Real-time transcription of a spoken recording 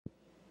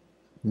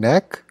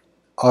Neck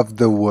of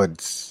the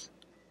woods.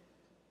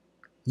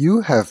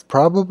 You have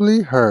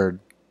probably heard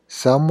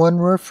someone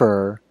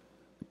refer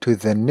to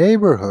the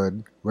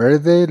neighborhood where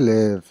they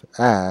live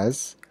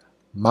as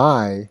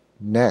my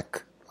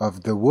neck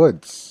of the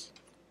woods.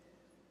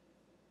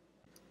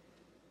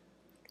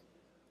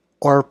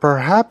 Or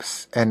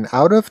perhaps an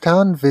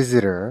out-of-town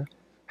visitor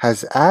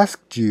has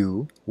asked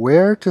you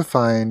where to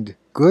find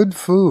good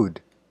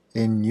food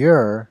in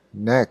your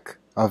neck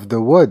of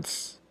the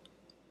woods.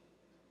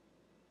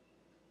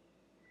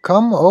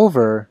 Come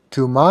over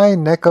to my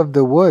neck of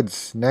the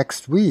woods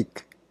next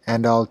week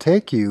and I'll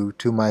take you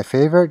to my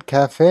favorite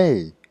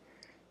cafe,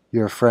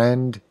 your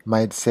friend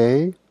might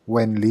say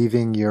when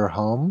leaving your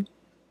home.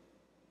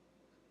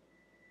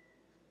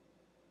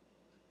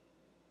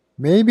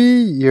 Maybe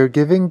you're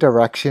giving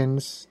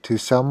directions to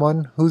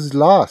someone who's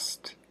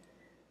lost.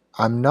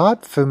 I'm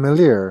not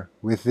familiar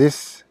with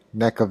this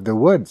neck of the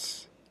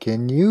woods.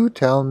 Can you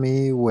tell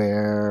me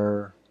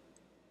where?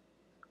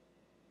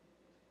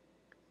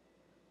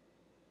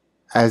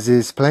 As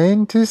is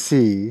plain to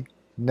see,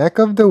 neck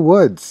of the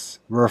woods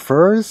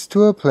refers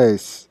to a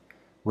place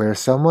where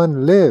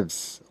someone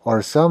lives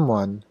or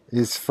someone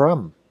is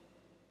from.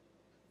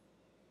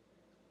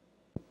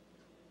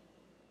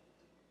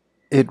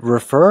 It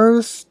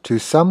refers to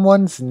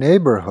someone's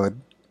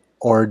neighborhood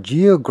or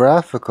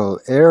geographical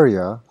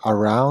area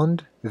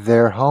around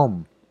their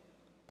home.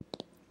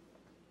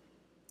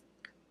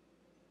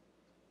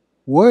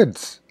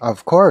 Woods,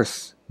 of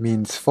course,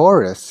 means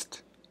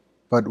forest,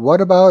 but what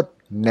about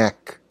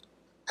neck?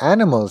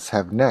 Animals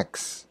have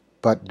necks,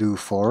 but do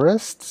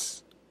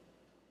forests?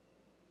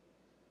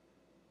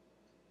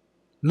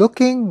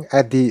 Looking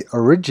at the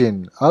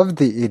origin of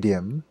the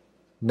idiom,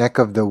 neck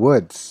of the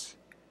woods,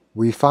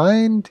 we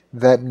find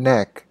that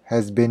neck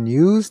has been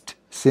used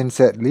since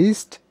at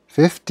least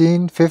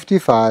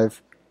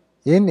 1555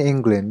 in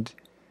England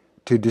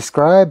to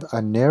describe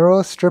a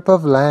narrow strip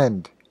of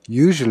land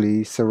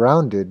usually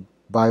surrounded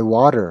by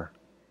water.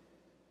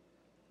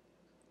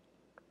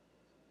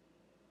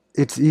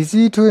 It's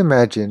easy to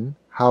imagine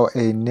how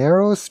a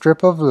narrow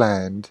strip of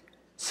land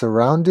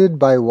surrounded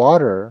by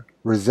water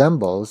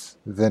resembles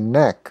the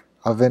neck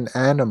of an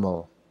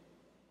animal.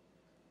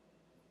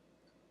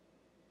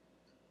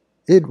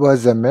 It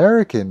was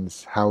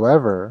Americans,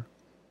 however,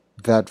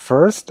 that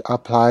first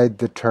applied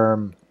the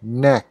term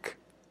neck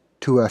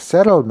to a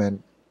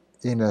settlement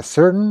in a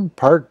certain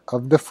part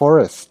of the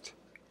forest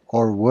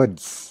or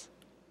woods.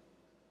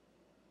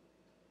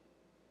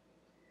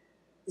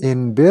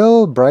 In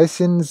Bill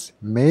Bryson's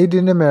Made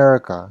in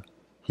America,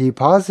 he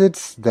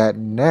posits that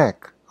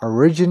neck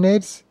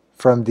originates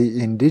from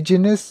the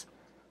indigenous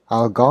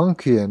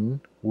Algonquian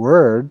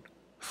word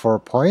for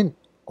point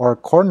or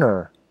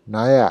corner,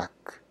 nyack.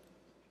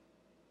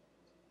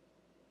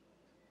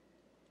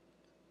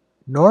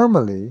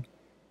 Normally,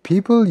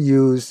 people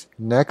use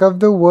neck of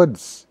the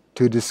woods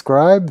to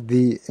describe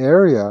the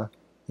area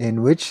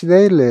in which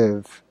they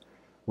live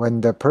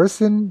when the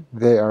person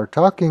they are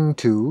talking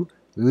to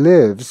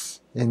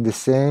lives in the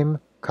same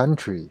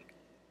country.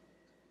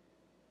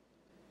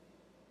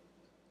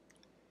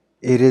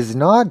 It is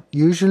not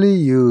usually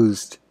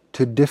used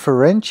to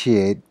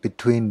differentiate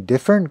between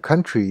different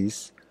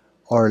countries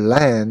or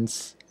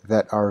lands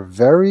that are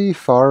very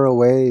far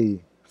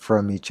away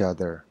from each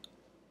other.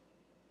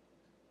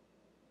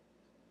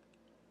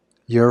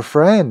 Your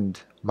friend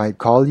might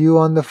call you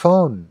on the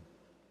phone.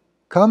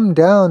 Come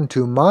down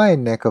to my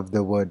neck of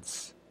the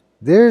woods.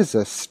 There's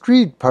a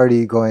street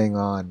party going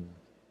on.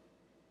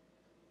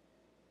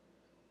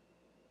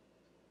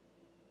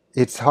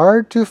 It's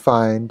hard to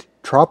find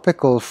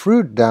tropical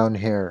fruit down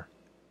here.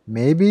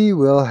 Maybe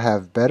we'll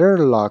have better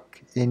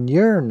luck in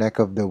your neck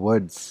of the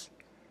woods,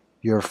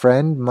 your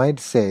friend might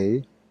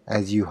say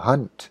as you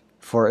hunt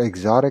for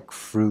exotic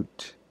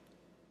fruit.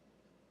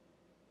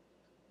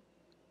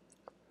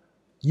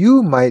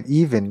 You might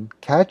even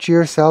catch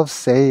yourself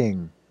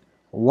saying,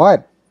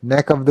 "What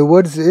neck of the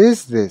woods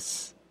is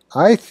this?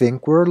 I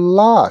think we're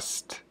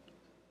lost."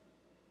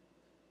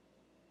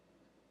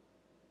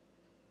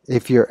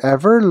 If you're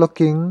ever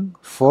looking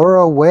for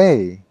a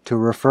way to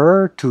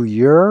refer to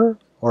your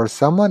or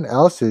someone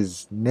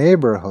else's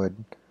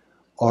neighborhood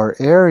or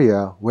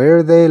area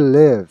where they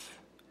live,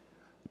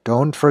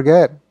 don't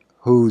forget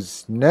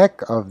whose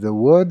neck of the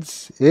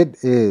woods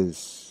it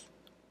is.